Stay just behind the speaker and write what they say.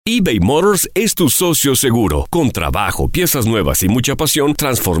eBay Motors es tu socio seguro. Con trabajo, piezas nuevas y mucha pasión,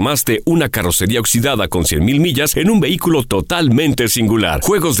 transformaste una carrocería oxidada con 100,000 millas en un vehículo totalmente singular.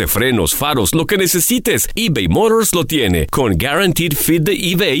 Juegos de frenos, faros, lo que necesites, eBay Motors lo tiene. Con Guaranteed Fit de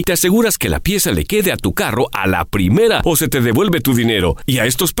eBay, te aseguras que la pieza le quede a tu carro a la primera o se te devuelve tu dinero. Y a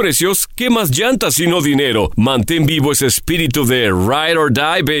estos precios, ¿qué más llantas sino dinero? Mantén vivo ese espíritu de Ride or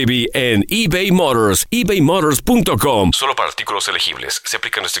Die, baby, en eBay Motors. ebaymotors.com. Solo para artículos elegibles. Se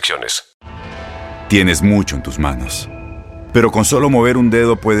aplican restricciones. Tienes mucho en tus manos, pero con solo mover un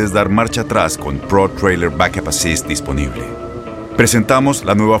dedo puedes dar marcha atrás con Pro Trailer Backup Assist disponible. Presentamos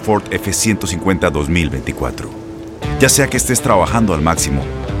la nueva Ford F-150 2024. Ya sea que estés trabajando al máximo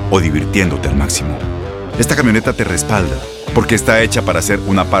o divirtiéndote al máximo, esta camioneta te respalda porque está hecha para ser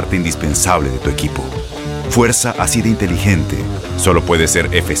una parte indispensable de tu equipo. Fuerza así de inteligente solo puede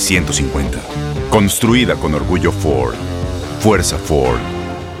ser F-150. Construida con orgullo Ford. Fuerza Ford.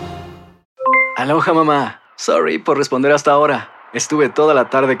 Aloha, mamá. Sorry por responder hasta ahora. Estuve toda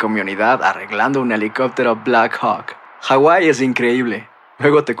la tarde con mi unidad arreglando un helicóptero Black Hawk. Hawái es increíble.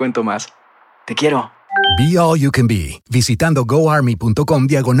 Luego te cuento más. Te quiero. Be All You Can Be, visitando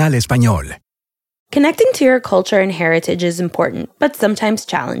goarmy.com/español. Connecting to your culture and heritage is important, but sometimes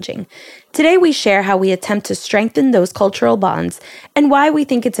challenging. Today we share how we attempt to strengthen those cultural bonds and why we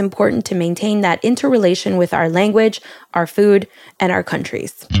think it's important to maintain that interrelation with our language, our food, and our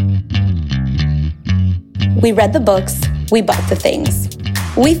countries. We read the books, we bought the things.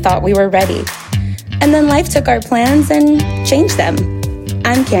 We thought we were ready. And then life took our plans and changed them.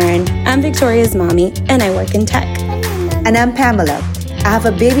 I'm Karen, I'm Victoria's mommy, and I work in tech. And I'm Pamela. I have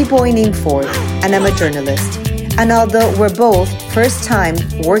a baby boy named Ford, and I'm a journalist. And although we're both first-time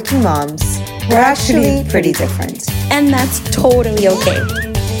working moms, we're actually pretty different. And that's totally okay.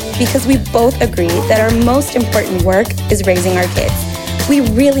 Because we both agree that our most important work is raising our kids. We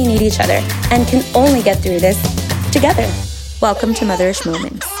really need each other and can only get through this together. Welcome to Motherish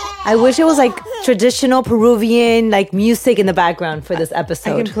Moments. I wish it was like traditional Peruvian like music in the background for this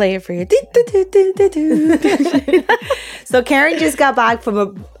episode. I can play it for you. So Karen just got back from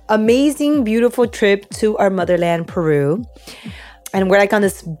an amazing, beautiful trip to our motherland, Peru. And we're like on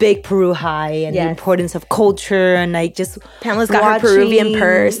this big Peru high and the importance of culture and like just Pamela's got her Peruvian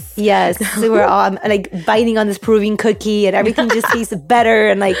purse. Yes. So we're all like biting on this Peruvian cookie and everything just tastes better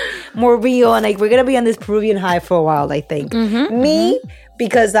and like more real. And like we're going to be on this Peruvian high for a while, I think. Me,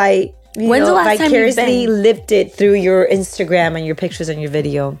 because I vicariously lived it through your Instagram and your pictures and your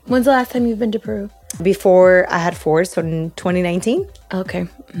video. When's the last time you've been to Peru? Before I had Ford, so in 2019. Okay.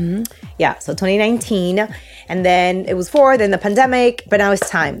 Yeah, so 2019. And then it was Ford, then the pandemic, but now it's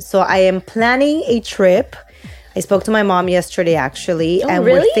time. So I am planning a trip. I spoke to my mom yesterday, actually. And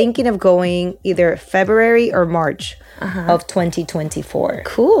really? We're thinking of going either February or March of 2024.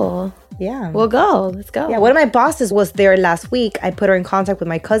 Cool. Yeah. We'll go. Let's go. Yeah, one of my bosses was there last week. I put her in contact with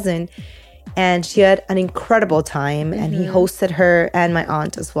my cousin, and she had an incredible time, and he hosted her and my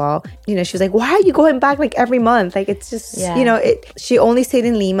aunt as well. You know, she was like, why are you going back like every month? Like, it's just, you know, she only stayed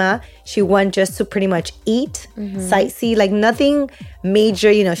in Lima. She went just to pretty much eat, sightsee, like nothing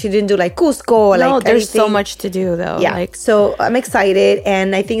major. You know, she didn't do like Cusco. No, like there's so anything. much to do though. Yeah, Like, so I'm excited,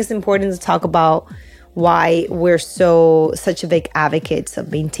 and I think it's important to talk about why we're such a big advocates of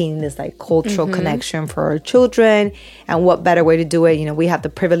maintaining this like cultural connection for our children, and what better way to do it. You know, we have the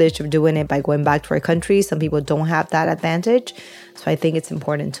privilege of doing it by going back to our country. Some people don't have that advantage, so I think it's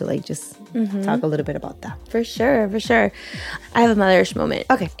important to like just talk a little bit about that. For sure. I have a motherish moment.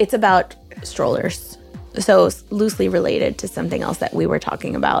 Okay. It's about strollers, so it's loosely related to something else that we were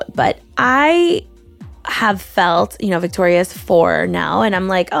talking about, but I have felt, you know, Victoria's 4 now, and I'm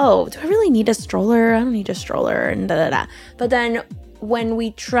like, oh, do I really need a stroller? I don't need a stroller, and da-da-da. But then when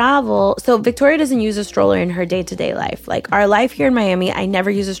we travel, so Victoria doesn't use a stroller in her day-to-day life. Like our life here in Miami, I never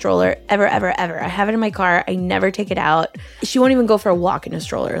use a stroller, ever. I have it in my car. I never take it out. She won't even go for a walk in a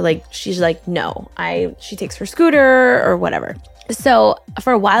stroller. Like, she's like, no, she takes her scooter or whatever. So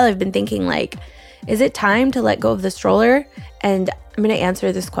for a while, I've been thinking like, is it time to let go of the stroller? And I'm going to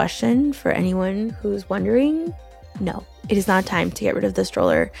answer this question for anyone who's wondering. No, it is not time to get rid of the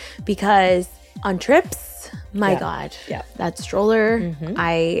stroller, because on trips, my God, that stroller,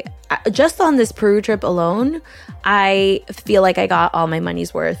 I just on this Peru trip alone, I feel like I got all my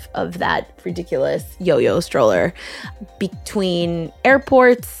money's worth of that ridiculous yo-yo stroller between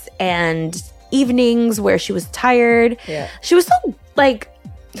airports and evenings where she was tired. Yeah. She was so like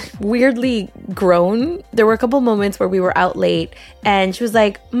weirdly grown. There were a couple moments where we were out late and she was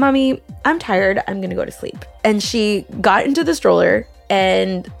like, Mommy, I'm tired. I'm going to go to sleep. And she got into the stroller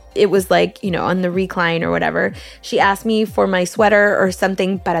and it was like, you know, on the recline or whatever. She asked me for my sweater or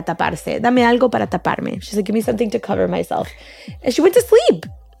something para taparse. Dame algo para taparme. She's like, give me something to cover myself. And she went to sleep.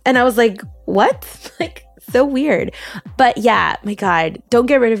 And I was like, what? Like, so weird. But yeah, my God, don't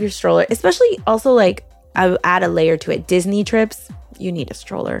get rid of your stroller. Especially also like, I add a layer to it. Disney trips, you need a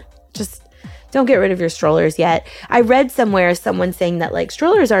stroller. Just don't get rid of your strollers yet. I read somewhere someone saying that like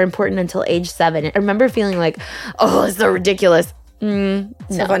strollers are important until age 7. I remember feeling like, oh, it's so ridiculous. So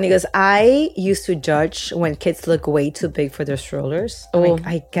funny because I used to judge when kids look way too big for their strollers. I'm like,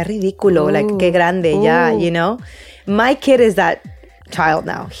 ay, qué ridículo, like, qué grande, ya, you know? My kid is that child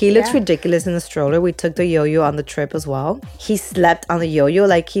now. He looks ridiculous in the stroller. We took the yo-yo on the trip as well. He slept on the yo-yo.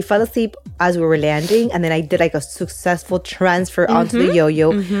 Like, he fell asleep as we were landing, and then I did like a successful transfer onto the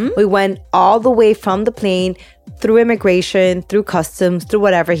yo-yo. We went all the way from the plane through immigration, through customs, through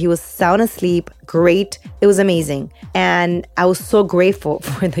whatever. He was sound asleep. Great. It was amazing. And I was so grateful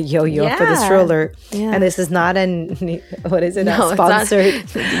for the yo-yo, for the stroller. Yeah. And this is not what is it? No, sponsored.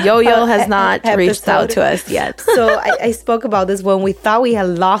 Yo-yo has not reached out to us yet. So I spoke about this when we thought we had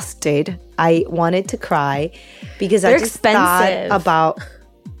lost it. I wanted to cry because They're I just thought expensive. about...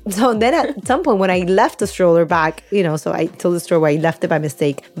 So then at some point when I left the stroller back, you know, so I told the store where I left it by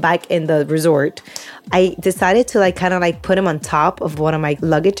mistake back in the resort, I decided to like kind of like put him on top of one of my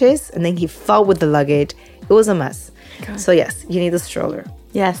luggages, and then he fell with the luggage. It was a mess. God. So yes, you need the stroller.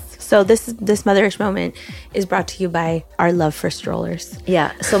 Yes. So this motherish moment is brought to you by our love for strollers.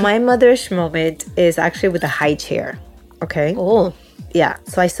 Yeah. So my motherish moment is actually with the high chair. Okay. Oh. Yeah.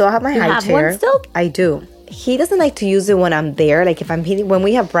 So I still have my high chair. You have one still? I do. He doesn't like to use it when I'm there. Like if I'm eating, when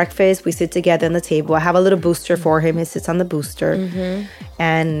we have breakfast, we sit together on the table. I have a little booster for him. He sits on the booster,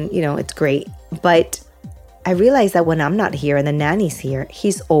 and you know it's great. But I realize that when I'm not here and the nanny's here,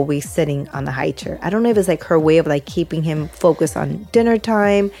 he's always sitting on the high chair. I don't know if it's like her way of like keeping him focused on dinner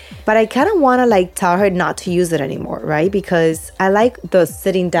time, but I kind of want to like tell her not to use it anymore, right? Because I like the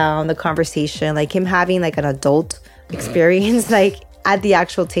sitting down, the conversation, like him having like an adult experience, like at the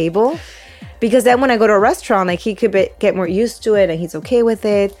actual table. Because then when I go to a restaurant, like he could get more used to it and he's okay with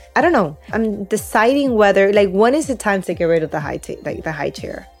it. I don't know. I'm deciding whether, like, when is the time to get rid of the high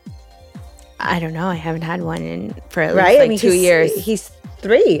chair? I don't know. I haven't had one for at least like 2 years. He's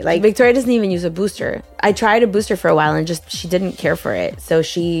 3. Like Victoria doesn't even use a booster. I tried a booster for a while and she didn't care for it. So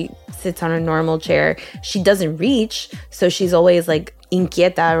she sits on a normal chair. She doesn't reach, so she's always like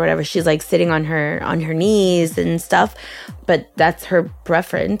inquieta or whatever. She's like sitting on her knees and stuff. But that's her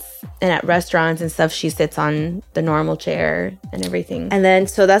preference. And at restaurants and stuff, she sits on the normal chair and everything. And then,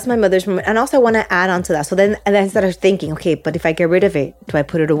 so that's my mother's moment. And also I want to add on to that. So then, and then I started thinking, okay, but if I get rid of it, do I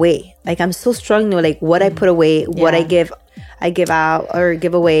put it away? Like I'm so struggling with like what I put away, what I give out or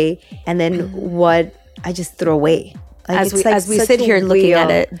give away, and then what I just throw away. Like as we sit here looking at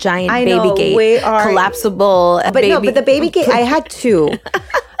a giant baby gate, collapsible but the baby gate, I had 2.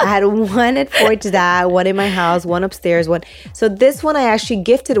 I had one at Fort Dad, one in my house, one upstairs, one. So this one, I actually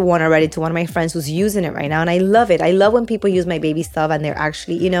gifted one already to one of my friends who's using it right now. And I love it. I love when people use my baby stuff and they're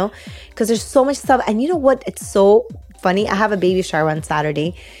actually, you know, because there's so much stuff. And you know what? It's so funny. I have a baby shower on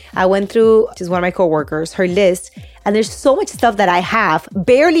Saturday. I went through, she's one of my coworkers, her list. And there's so much stuff that I have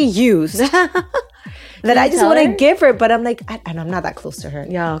barely used. That I just want to give her, but I'm like, and I'm not that close to her.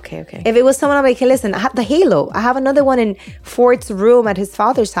 Yeah, okay. If it was someone, I'm like, hey, listen, I have the Halo. I have another one in Fort's room at his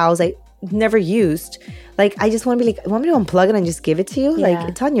father's house I never used. Like, I just want to be like, want me to unplug it and just give it to you? Yeah. Like,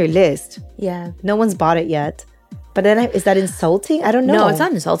 it's on your list. Yeah. No one's bought it yet. But then, is that insulting? I don't know. No, it's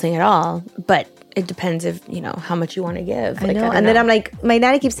not insulting at all. But it depends if, you know, how much you want to give. I know. And then I'm like, my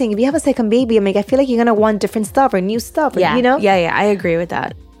nanny keeps saying, if you have a second baby, I'm like, I feel like you're going to want different stuff or new stuff. Or, you know? Yeah, I agree with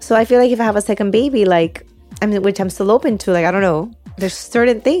that. So I feel like if I have a second baby, like, which I'm still open to, like, I don't know. There's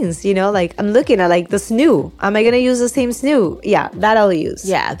certain things, you know, like I'm looking at like the snoo. Am I going to use the same snoo? Yeah, that I'll use.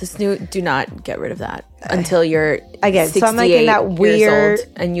 Yeah, the snoo, do not get rid of that until you're again. So I'm like in that weird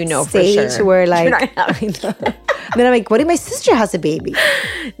and you know stage for sure where like, then I'm like, what if my sister has a baby?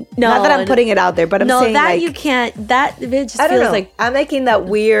 No, not that I'm putting it out there, but I'm saying that like, you can't. That it just I don't feels know. like I'm like in that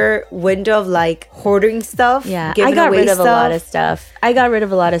weird window of like hoarding stuff. Yeah, I got rid of a lot of stuff. I got rid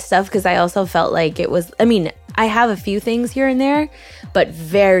of a lot of stuff because I also felt like it was. I mean, I have a few things here and there, but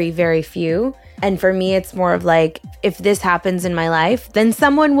very, very few. And for me, it's more of like, if this happens in my life, then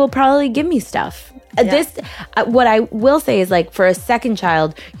someone will probably give me stuff. Yeah. What I will say is like, for a second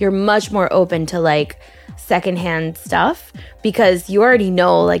child, you're much more open to like secondhand stuff because you already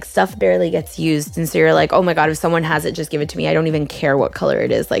know like stuff barely gets used. And so you're like, oh my God, if someone has it, just give it to me. I don't even care what color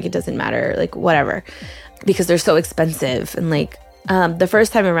it is. Like, it doesn't matter, like whatever, because they're so expensive and like, The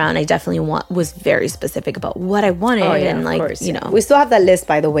first time around, I definitely was very specific about what I wanted. And like, you know. We still have that list,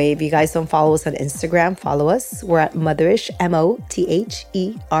 by the way. If you guys don't follow us on Instagram, follow us. We're at Motherish, Motheris,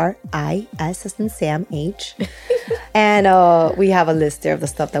 as in Sam H. And we have a list there of the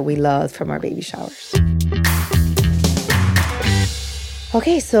stuff that we loved from our baby showers.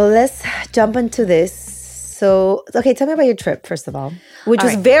 Okay, so let's jump into this. So, okay, tell me about your trip, first of all, which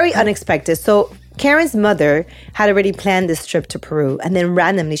was very unexpected. So Karen's mother had already planned this trip to Peru. And then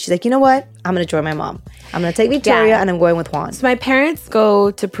randomly, she's like, you know what? I'm going to join my mom. I'm going to take Victoria and I'm going with Juan. So my parents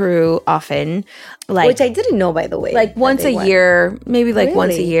go to Peru often. Which I didn't know, by the way. Like once a year, maybe like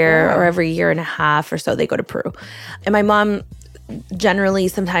once a year or every year and a half or so, they go to Peru. And my mom generally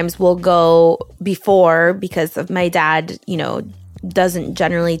sometimes will go before because of my dad, you know, doesn't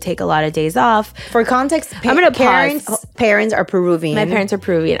generally take a lot of days off. For context, I'm gonna pause. Parents are Peruvian. My parents are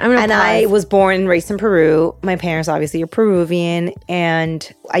Peruvian. I was born and raised in Peru. My parents obviously are Peruvian, and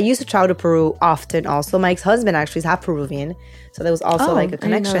I used to travel to Peru often. Also, my ex-husband actually is half Peruvian, so there was also like a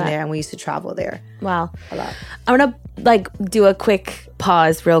connection there, and we used to travel there. Wow, a lot. I'm gonna like do a quick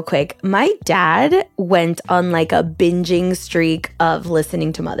pause, real quick. My dad went on like a binging streak of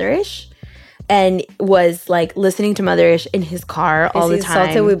listening to Motherish. And was like listening to Motherish in his car all the time.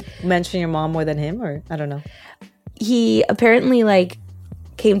 Is he insulted we mention your mom more than him, or I don't know? He apparently like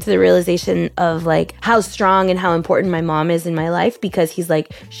came to the realization of like how strong and how important my mom is in my life, because he's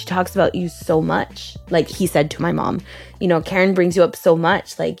like, she talks about you so much. Like he said to my mom, you know, Karen brings you up so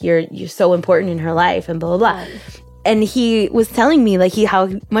much. Like you're so important in her life and blah, blah, blah. And he was telling me like how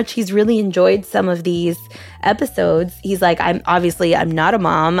much he's really enjoyed some of these episodes. He's like, I'm not a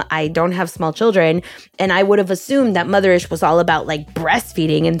mom. I don't have small children. And I would have assumed that Motherish was all about like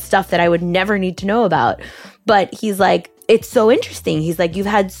breastfeeding and stuff that I would never need to know about. But he's like, it's so interesting. He's like,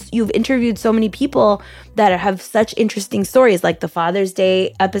 you've interviewed so many people that have such interesting stories, like the Father's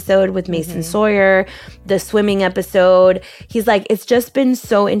Day episode with Mason Sawyer, the swimming episode. He's like, it's just been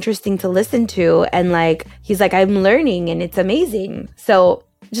so interesting to listen to. And like, he's like, I'm learning and it's amazing. So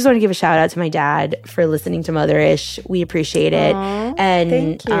just want to give a shout out to my dad for listening to Motherish. We appreciate it. Aww, and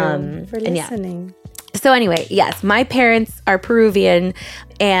thank you for listening. Yeah. So anyway, yes, my parents are Peruvian,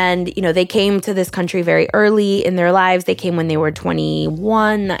 and, you know, they came to this country very early in their lives. They came when they were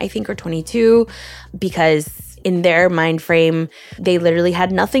 21, I think, or 22, because in their mind frame, they literally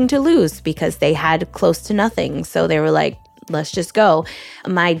had nothing to lose because they had close to nothing. So they were like, let's just go.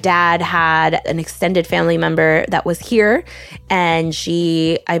 My dad had an extended family member that was here, and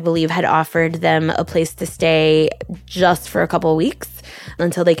she, I believe, had offered them a place to stay just for a couple of weeks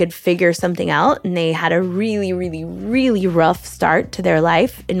until they could figure something out. And they had a really, really, really rough start to their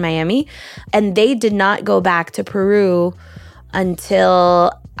life in Miami. And they did not go back to Peru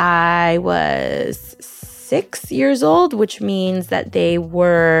until I was 6 years old, which means that they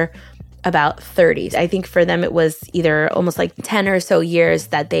were about 30. I think for them it was either almost like 10 or so years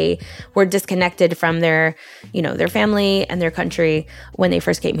that they were disconnected from their, you know, their family and their country when they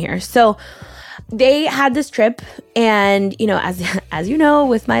first came here. So they had this trip, and, you know, as you know,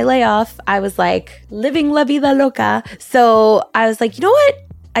 with my layoff, I was like living la vida loca. So I was like, you know what?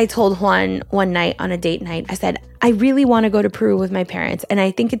 I told Juan one night on a date night, I said, I really want to go to Peru with my parents, and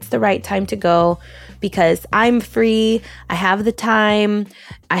I think it's the right time to go because I'm free, I have the time,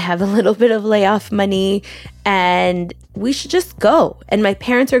 I have a little bit of layoff money, and we should just go. And my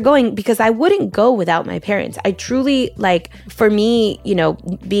parents are going because I wouldn't go without my parents. I truly, like, for me, you know,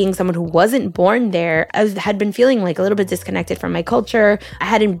 being someone who wasn't born there, I had been feeling like a little bit disconnected from my culture. I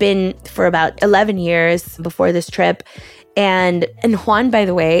hadn't been for about 11 years before this trip. And Juan, by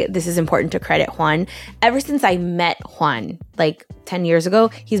the way, this is important to credit Juan. Ever since I met Juan, like 10 years ago,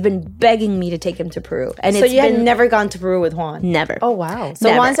 he's been begging me to take him to Peru. And so you had never gone to Peru with Juan? Never. Oh, wow.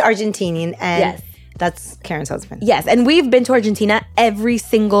 So Juan's Argentinian, and that's Karen's husband. Yes, and we've been to Argentina every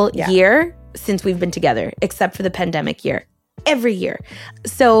single year since we've been together, except for the pandemic year. Every year.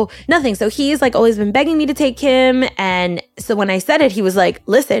 So nothing. So he's like always been begging me to take him. And so when I said it, he was like,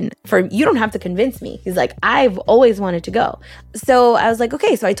 listen, you don't have to convince me. He's like, I've always wanted to go. So I was like,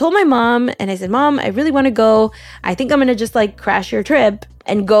 okay. So I told my mom, and I said, Mom, I really want to go. I think I'm going to just like crash your trip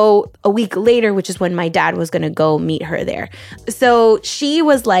and go a week later, which is when my dad was going to go meet her there. So she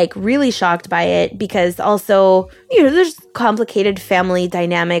was like really shocked by it because also, you know, there's complicated family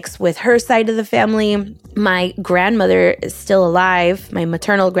dynamics with her side of the family. My grandmother is still alive. My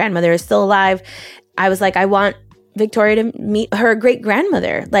maternal grandmother is still alive. I was like, I want Victoria to meet her great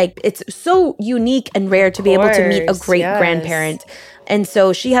grandmother. Like, it's so unique and rare to be able to meet a great grandparent. And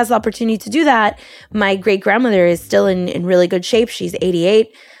so she has the opportunity to do that. My great grandmother is still in really good shape. She's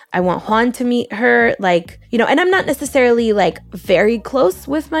 88. I want Juan to meet her. Like, you know, and I'm not necessarily like very close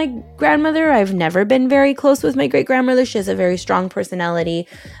with my grandmother. I've never been very close with my great-grandmother. She has a very strong personality,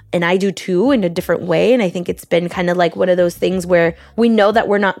 and I do too, in a different way. And I think it's been kind of like one of those things where we know that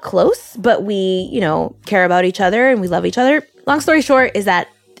we're not close, but we, you know, care about each other and we love each other. Long story short is that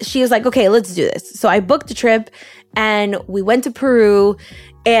she was like, okay, let's do this. So I booked a trip and we went to Peru,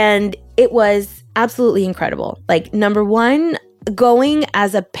 and it was absolutely incredible. Like, number one, going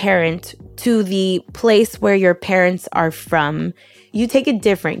as a parent to the place where your parents are from, you take it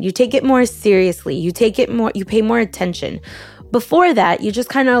different. You take it more seriously. You pay more attention. Before that, you just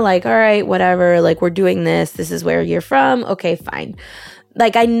kind of like, all right, whatever, like, we're doing this. This is where you're from. Okay, fine.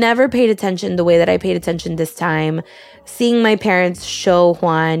 Like, I never paid attention the way that I paid attention this time. Seeing my parents show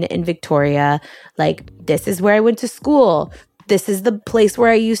Juan and Victoria, like, this is where I went to school. This is the place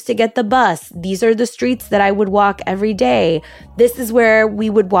where I used to get the bus. These are the streets that I would walk every day. This is where we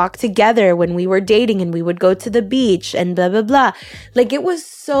would walk together when we were dating, and we would go to the beach and blah, blah, blah. Like, it was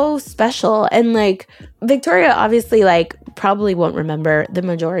so special. And like, Victoria obviously like probably won't remember the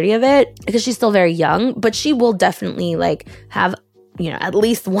majority of it because she's still very young, but she will definitely like have, you know, at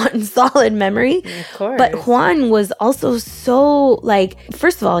least one solid memory. Of course. But Juan was also so like,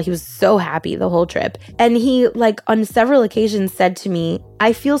 first of all, he was so happy the whole trip. And he like on several occasions said to me,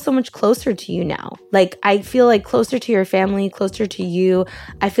 I feel so much closer to you now. Like, I feel like closer to your family, closer to you.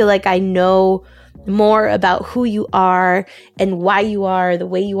 I feel like I know more about who you are and why you are the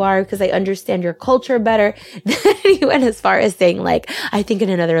way you are because I understand your culture better. Then he went as far as saying, like, I think in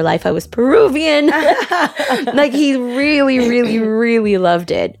another life I was Peruvian. Like, he really, really, really loved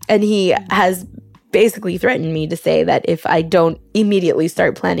it. And he has basically threatened me to say that if I don't immediately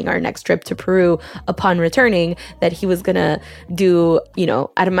start planning our next trip to Peru upon returning, that he was gonna do, you know,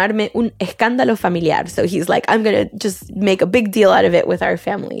 armarme un escándalo familiar. So he's like, I'm gonna just make a big deal out of it with our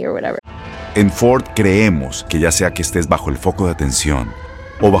family or whatever. En Ford creemos que ya sea que estés bajo el foco de atención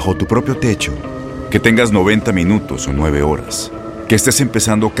o bajo tu propio techo, que tengas 90 minutos o 9 horas, que estés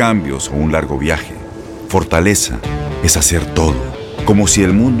empezando cambios o un largo viaje, fortaleza es hacer todo, como si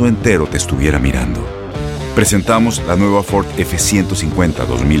el mundo entero te estuviera mirando. Presentamos la nueva Ford F-150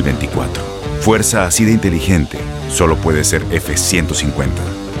 2024. Fuerza así de inteligente solo puede ser F-150.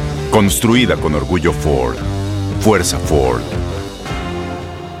 Construida con orgullo Ford. Fuerza Ford.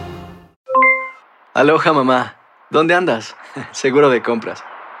 Aloha, mamá. ¿Dónde andas? Seguro de compras.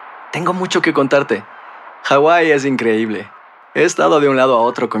 Tengo mucho que contarte. Hawái es increíble. He estado de un lado a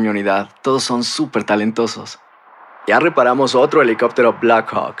otro con mi unidad. Todos son súper talentosos. Ya reparamos otro helicóptero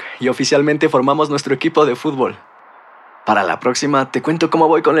Black Hawk y oficialmente formamos nuestro equipo de fútbol. Para la próxima te cuento cómo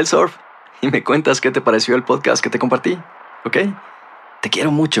voy con el surf y me cuentas qué te pareció el podcast que te compartí, ¿ok? Te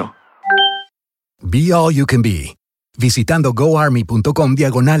quiero mucho. Be All You Can Be, visitando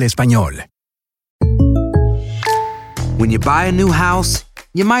goarmy.com/español. When you buy a new house,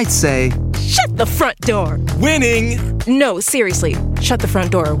 you might say, "Shut the front door." Winning! No, seriously, shut the front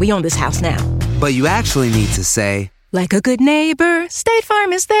door. We own this house now. But you actually need to say, like a good neighbor, State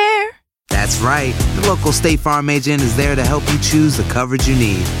Farm is there. That's right. The local State Farm agent is there to help you choose the coverage you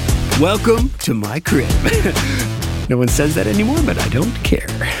need. Welcome to my crib. No one says that anymore, but I don't care.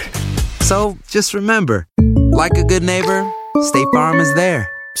 So just remember, like a good neighbor, State Farm is there.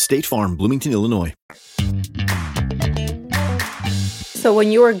 State Farm, Bloomington, Illinois. So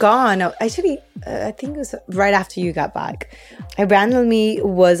when you were gone, actually, I think it was right after you got back, I randomly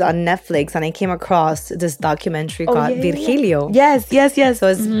was on Netflix and I came across this documentary called Virgilio. Yes. So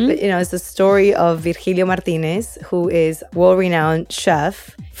it's, you know, it's the story of Virgilio Martinez, who is a world-renowned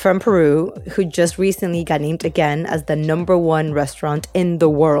chef from Peru, who just recently got named again as the #1 restaurant in the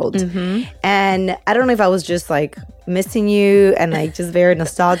world. Mm-hmm. And I don't know if I was just like missing you and like just very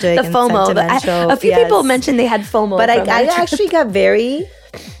nostalgic the and FOMO. sentimental. A few people mentioned they had FOMO. But I actually got very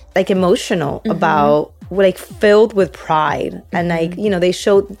like emotional about like filled with pride. And like, you know, they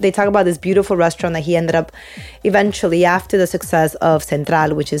talk about this beautiful restaurant that he ended up eventually, after the success of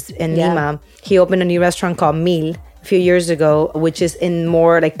Central, which is in Lima, he opened a new restaurant called Mil a few years ago, which is in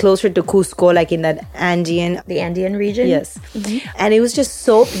more like closer to Cusco, like in that the Andean region. Yes. And it was just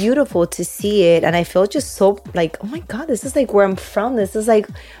so beautiful to see it. And I felt just so like, oh my God, this is like where I'm from. This is like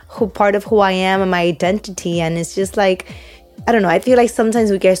part of who I am and my identity. And it's just like, I don't know. I feel like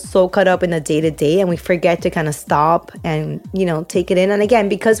sometimes we get so caught up in the day-to-day and we forget to kind of stop and, you know, take it in. And again,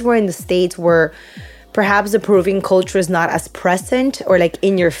 because we're in the States where perhaps the Peruvian culture is not as present or like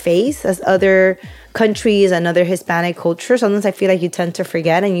in your face as other countries and other Hispanic cultures, sometimes I feel like you tend to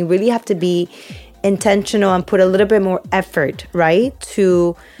forget, and you really have to be intentional and put a little bit more effort, right,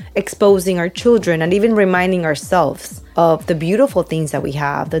 to exposing our children and even reminding ourselves of the beautiful things that we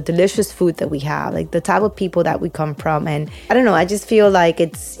have, the delicious food that we have, like the type of people that we come from. And I don't know, I just feel like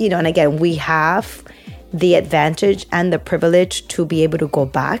it's, you know, and again, we have the advantage and the privilege to be able to go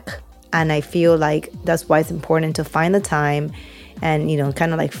back. And I feel like that's why it's important to find the time and, you know,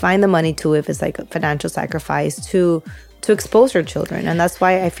 kind of like find the money too, if it's like a financial sacrifice to expose your children. And that's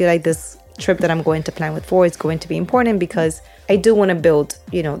why I feel like this trip that I'm going to plan with Ford is going to be important, because I do want to build,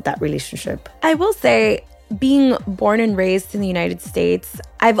 you know, that relationship. I will say, being born and raised in the United States,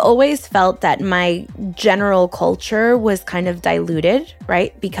 I've always felt that my general culture was kind of diluted,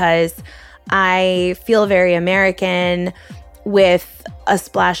 right? Because I feel very American with a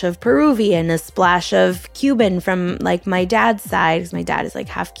splash of Peruvian, a splash of Cuban from like my dad's side, because my dad is like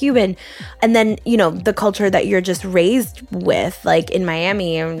half Cuban. And then, you know, the culture that you're just raised with, like in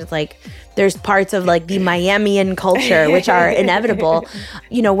Miami, and like there's parts of like the Miamian culture, which are inevitable.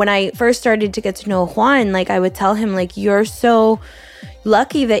 You know, when I first started to get to know Juan, like I would tell him like, you're so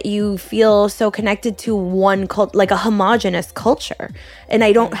lucky that you feel so connected to one cult, like a homogenous culture. And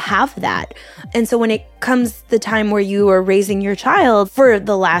I don't have that. And so when it comes the time where you are raising your child, for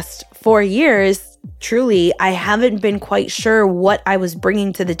the last 4 years, truly, I haven't been quite sure what I was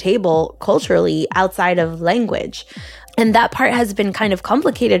bringing to the table culturally outside of language. And that part has been kind of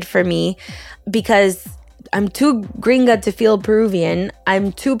complicated for me, because I'm too gringa to feel Peruvian.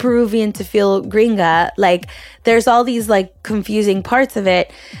 I'm too Peruvian to feel gringa. Like, there's all these like confusing parts of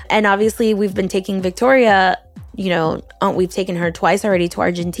it. And obviously we've been taking Victoria, you know, we've taken her twice already to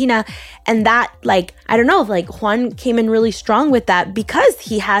Argentina. And that, like, I don't know, like Juan came in really strong with that because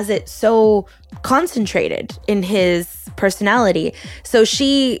he has it so concentrated in his personality. So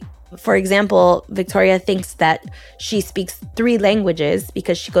she, for example, Victoria thinks that she speaks 3 languages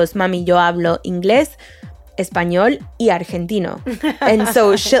because she goes, Mami, yo hablo inglés, español y argentino. And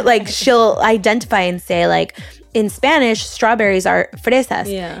so she'll identify and say, like, in Spanish, strawberries are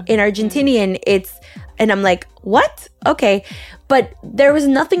fresas. Yeah. In Argentinian, it's, and I'm like, what? Okay. But there was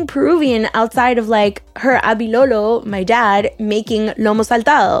nothing Peruvian outside of like her abilolo, my dad, making lomo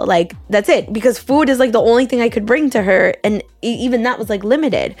saltado. Like, that's it. Because food is like the only thing I could bring to her. And even that was like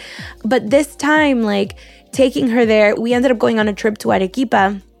limited. But this time, like taking her there, we ended up going on a trip to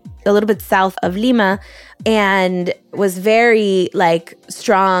Arequipa, a little bit south of Lima, and was very like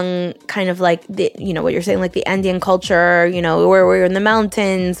strong, kind of like the, you know what you're saying, like the Andean culture, you know, where we're in the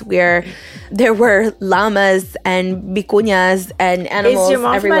mountains, where there were llamas and vicuñas and animals. Is your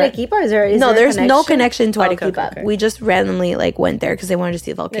mom everywhere. from Arequipa? Is no, there there's no connection to Arequipa. Okay. We just randomly like went there because they wanted to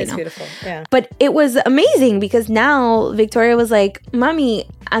see the volcano. It's beautiful. Yeah. But it was amazing because now Victoria was like, Mami,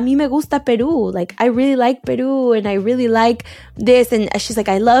 a mí me gusta Peru. Like, I really like Peru and I really like this. And she's like,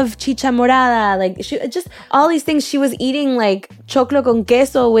 I love chicha morada. Like, she just all these things. She was eating like choclo con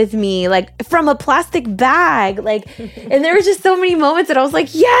queso with me, like from a plastic bag. Like, and there were just so many moments that I was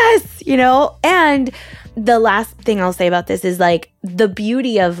like, yes, you know? And the last thing I'll say about this is like the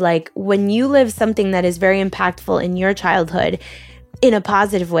beauty of like when you live something that is very impactful in your childhood in a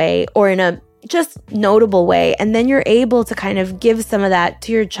positive way or in a just notable way, and then you're able to kind of give some of that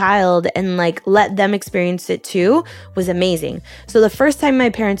to your child and like let them experience it too, was amazing. So the first time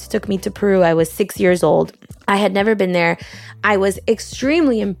my parents took me to Peru, I was 6 years old. I had never been there. I was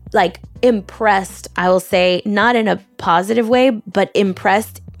extremely impressed, I will say, not in a positive way, but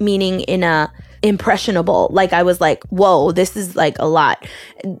impressed meaning in a impressionable. Like, I was like, whoa, this is like a lot.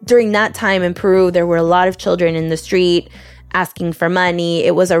 During that time in Peru, there were a lot of children in the street asking for money.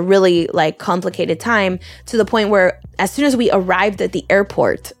 It was a really like complicated time, to the point where as soon as we arrived at the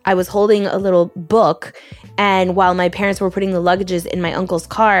airport, I was holding a little book, and while my parents were putting the luggages in my uncle's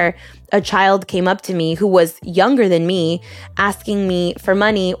car, a child came up to me who was younger than me, asking me for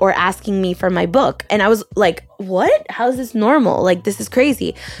money or asking me for my book. And I was like, what? How is this normal? Like, this is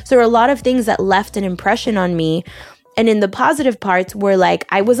crazy. So there were a lot of things that left an impression on me. And in the positive parts were like,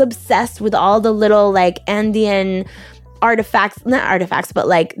 I was obsessed with all the little like Andean artifacts, not artifacts, but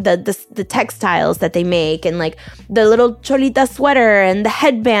like the textiles that they make, and like the little cholita sweater and the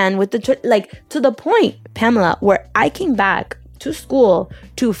headband with the like, to the point, Pamela, where I came back to school,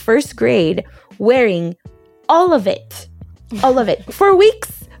 to first grade, wearing all of it for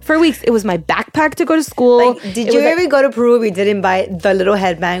weeks. For weeks. It was my backpack to go to school. Like, did you ever go to Peru? We didn't buy the little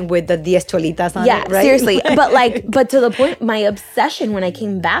headband with the 10 cholitas on it, right? Seriously. but to the point, my obsession when I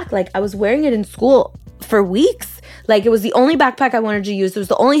came back, like I was wearing it in school for weeks. Like, it was the only backpack I wanted to use. It was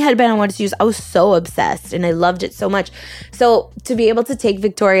the only headband I wanted to use. I was so obsessed and I loved it so much. So to be able to take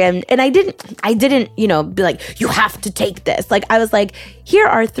Victoria, and I didn't, you know, be like, you have to take this. Like, I was like, here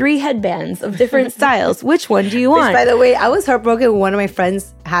are 3 headbands of different styles. Which one do you want? Which, by the way, I was heartbroken when one of my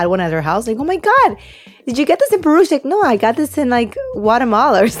friends had one at her house. Like, oh my God. did you get this in Peru? She's like, no, I got this in like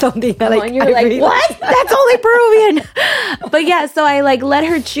Guatemala or something. And you're like, what? That's only Peruvian. But yeah, so I like let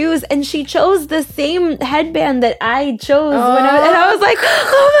her choose, and she chose the same headband that I chose and I was like,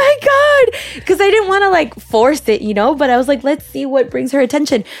 oh my God. Because I didn't want to like force it, you know, but I was like, let's see what brings her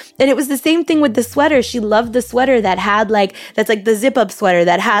attention. And it was the same thing with the sweater. She loved the sweater that had like, that's like the zip up sweater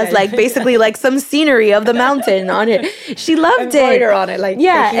that has like basically like some scenery of the mountain on it. She loved it. On it, like,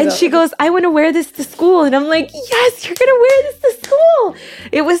 yeah. And she goes, I want to wear this to school. And I'm like, yes, you're going to wear this to school.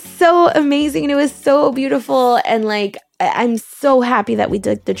 It was so amazing. And it was so beautiful. And like, I'm so happy that we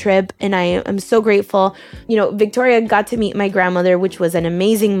took the trip, and I am so grateful. You know, Victoria got to meet my grandmother, which was an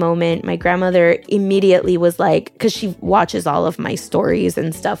amazing moment. My grandmother immediately was like, because she watches all of my stories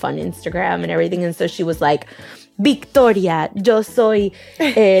and stuff on Instagram and everything. And so she was like, Victoria, yo soy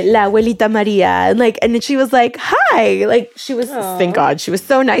la abuelita María. And then she was like, hi. Like, she was, thank God, she was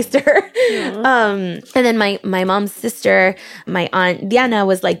so nice to her. And then my mom's sister, my aunt Diana,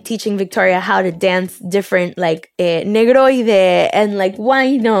 was like teaching Victoria how to dance different, like negroide and like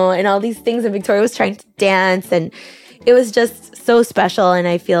huayno and all these things. And Victoria was trying to dance, and it was just so special. And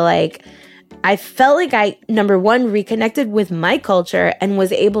I felt like I, number one, reconnected with my culture and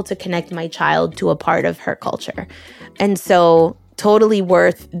was able to connect my child to a part of her culture. And so totally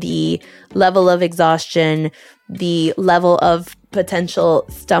worth the level of exhaustion, the level of potential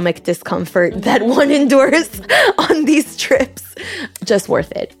stomach discomfort that one endures on these trips. Just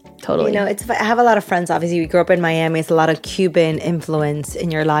worth it. Totally. You know, I have a lot of friends. Obviously, we grew up in Miami. It's a lot of Cuban influence in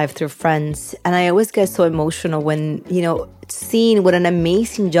your life through friends. And I always get so emotional when, you know, seeing what an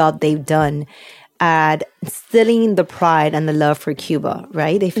amazing job they've done at instilling the pride and the love for Cuba,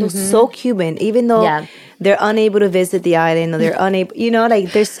 right? They feel so Cuban, even though they're unable to visit the island, or they're unable, you know,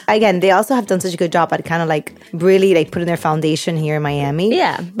 like they also have done such a good job at kind of like really like putting their foundation here in Miami.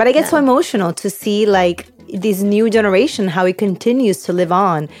 Yeah. But I get so emotional to see like this new generation, how it continues to live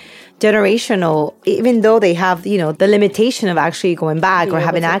on generational, even though they have, you know, the limitation of actually going back or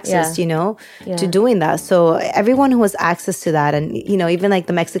having access, you know, to doing that. So everyone who has access to that, and, you know, even like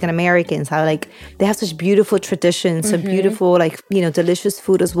the Mexican Americans, how like they have such beautiful traditions and beautiful, like, you know, delicious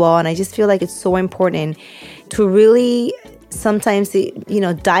food as well. And I just feel like it's so important to really sometimes, you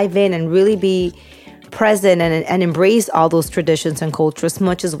know, dive in and really be present and embrace all those traditions and culture as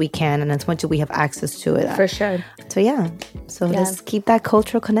much as we can and as much as we have access to it. For sure. So let's keep that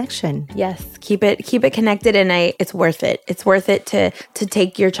cultural connection. Yes, keep it connected, and it's worth it. It's worth it to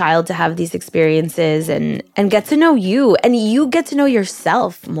take your child to have these experiences and get to know you, and you get to know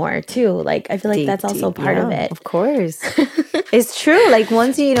yourself more too. Like, I feel like that's also part of it. Of course. It's true. Like,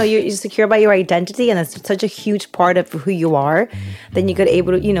 once you know you're secure by your identity, and that's such a huge part of who you are, then you could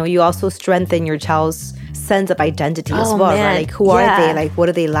able to, you know, you also strengthen your child's sense of identity as well, right? Like, who are they? Like, what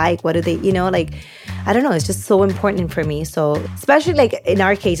do they like? What do they, you know, like, I don't know. It's just so important for me. So, especially like in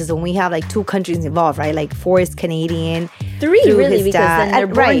our cases when we have like 2 countries involved, right? Like 4 is Canadian, 3 really, because then they're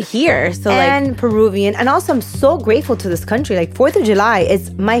born here. So and Peruvian. And also I'm so grateful to this country. Like 4th of July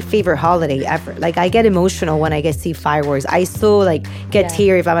is my favorite holiday ever. Like, I get emotional when I see fireworks. I so like get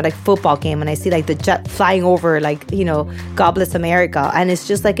teary if I'm at like football game and I see like the jet flying over, like, you know, God bless America. And it's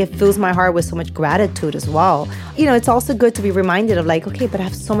just like, it fills my heart with so much gratitude as well. You know, it's also good to be reminded of like, okay, but I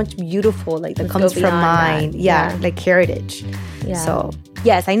have so much beautiful like that comes from mine. like heritage. So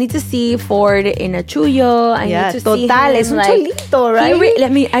yes, I need to see Ford in a chullo. I need to see him. Es un cholito, right?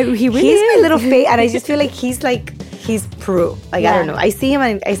 He really he's is. my little face, and I just feel like he's Peru. Like, I don't know. I see him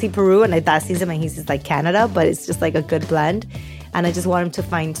and I see Peru, and that sees him and he's just like Canada, but it's just like a good blend. And I just want him to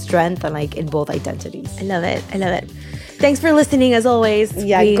find strength and like in both identities. I love it. Thanks for listening, as always.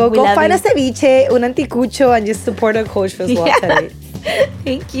 Yeah, go find a ceviche, un anticucho, and just support our coach as well today.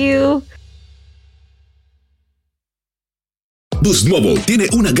 Thank you. Boost Mobile tiene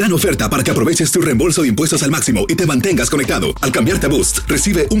una gran oferta para que aproveches tu reembolso de impuestos al máximo y te mantengas conectado. Al cambiarte a Boost,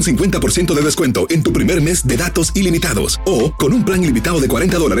 recibe un 50% de descuento en tu primer mes de datos ilimitados. O, con un plan ilimitado de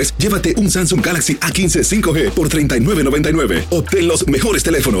 $40, llévate un Samsung Galaxy A15 5G por $39.99. Obtén los mejores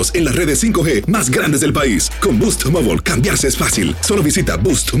teléfonos en las redes 5G más grandes del país. Con Boost Mobile, cambiarse es fácil. Solo visita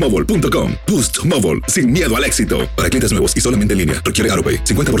boostmobile.com. Boost Mobile, sin miedo al éxito. Para clientes nuevos y solamente en línea, requiere AroPay.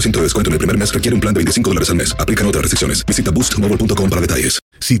 50% de descuento en el primer mes requiere un plan de $25 al mes. Aplican otras restricciones. Visita boostmobile.com para detalles.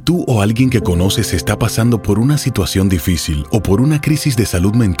 Si tú o alguien que conoces está pasando por una situación difícil o por una crisis de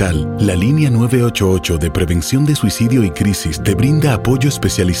salud mental, la línea 988 de prevención de suicidio y crisis te brinda apoyo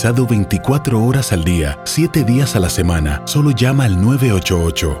especializado 24 horas al día, 7 días a la semana. Solo llama al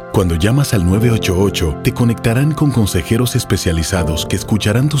 988. Cuando llamas al 988, te conectarán con consejeros especializados que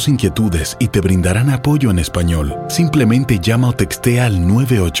escucharán tus inquietudes y te brindarán apoyo en español. Simplemente llama o textea al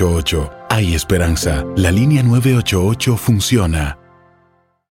 988. Hay esperanza. La línea 988 funciona.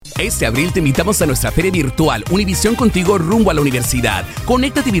 Este abril te invitamos a nuestra feria virtual Univisión Contigo rumbo a la universidad.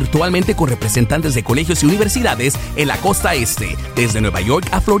 Conéctate virtualmente con representantes de colegios y universidades en la costa este, desde Nueva York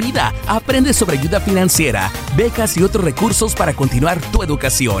a Florida. Aprende sobre ayuda financiera, becas y otros recursos para continuar tu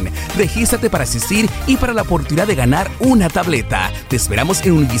educación. Regístrate para asistir y para la oportunidad de ganar una tableta. Te esperamos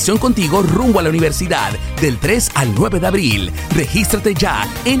en Univisión Contigo rumbo a la universidad del 3 al 9 de abril. Regístrate ya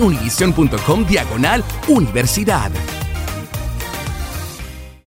en univision.com/universidad.